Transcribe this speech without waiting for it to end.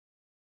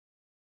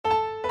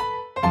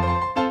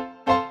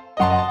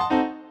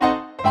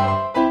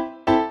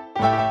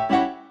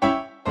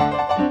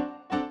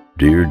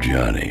Dear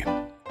Johnny,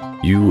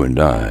 you and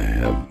I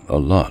have a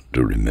lot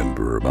to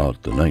remember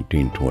about the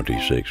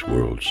 1926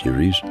 World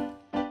Series.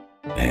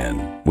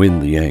 And when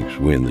the Yanks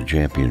win the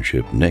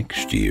championship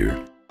next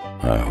year,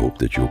 I hope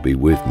that you'll be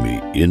with me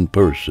in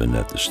person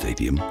at the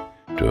stadium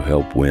to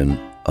help win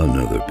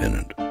another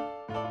pennant.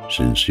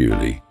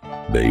 Sincerely,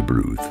 Babe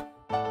Ruth.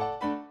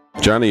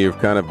 Johnny, you've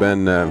kind of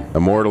been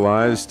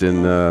immortalized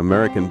in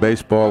American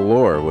baseball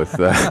lore with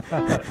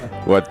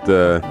what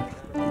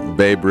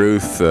Babe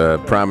Ruth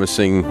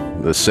promising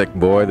the sick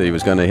boy that he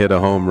was going to hit a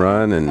home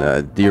run.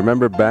 And do you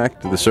remember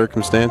back to the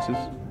circumstances?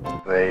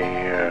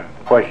 They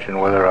questioned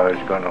whether I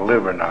was going to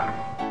live or not.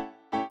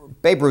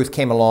 Babe Ruth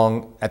came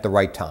along at the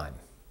right time.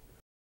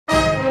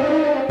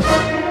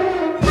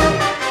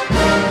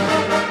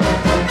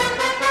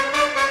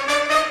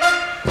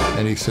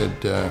 And he said,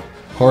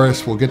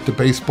 Horace, we'll get the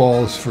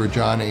baseballs for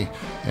Johnny,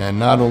 and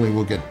not only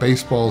we'll get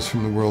baseballs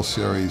from the World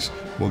Series,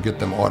 we'll get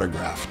them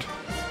autographed.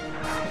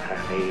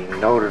 And he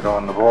noted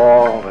on the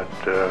ball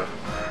that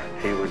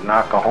he would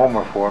knock a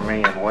homer for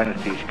me in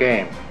Wednesday's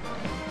game.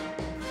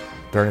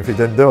 Darn if he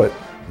didn't do it.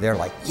 They're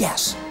like,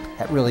 yes,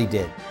 that really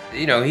did.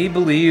 You know, he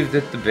believed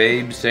that the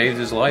Babe saved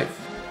his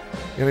life.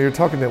 You know, you're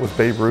talking that with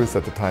Babe Ruth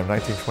at the time,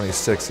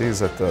 1926.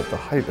 He's at the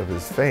height of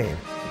his fame.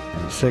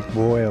 Sick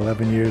boy,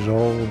 11 years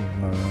old,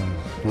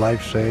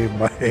 life saved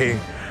by the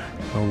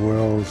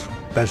world's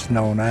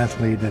best-known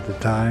athlete at the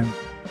time.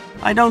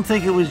 I don't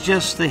think it was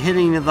just the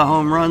hitting of the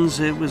home runs,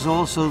 it was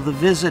also the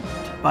visit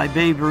by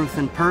Babe Ruth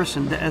in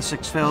person to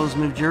Essex Fells,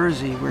 New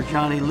Jersey, where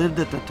Johnny lived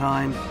at the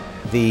time.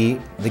 The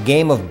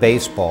game of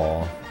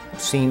baseball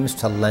seems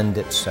to lend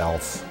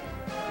itself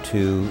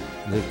to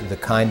the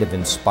kind of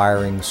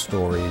inspiring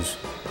stories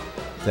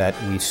that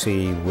we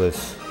see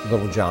with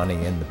little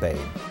Johnny and the Babe.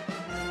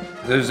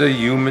 There's a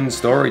human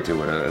story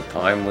to it, a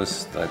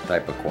timeless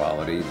type of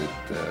quality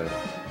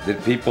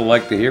that people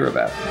like to hear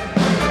about.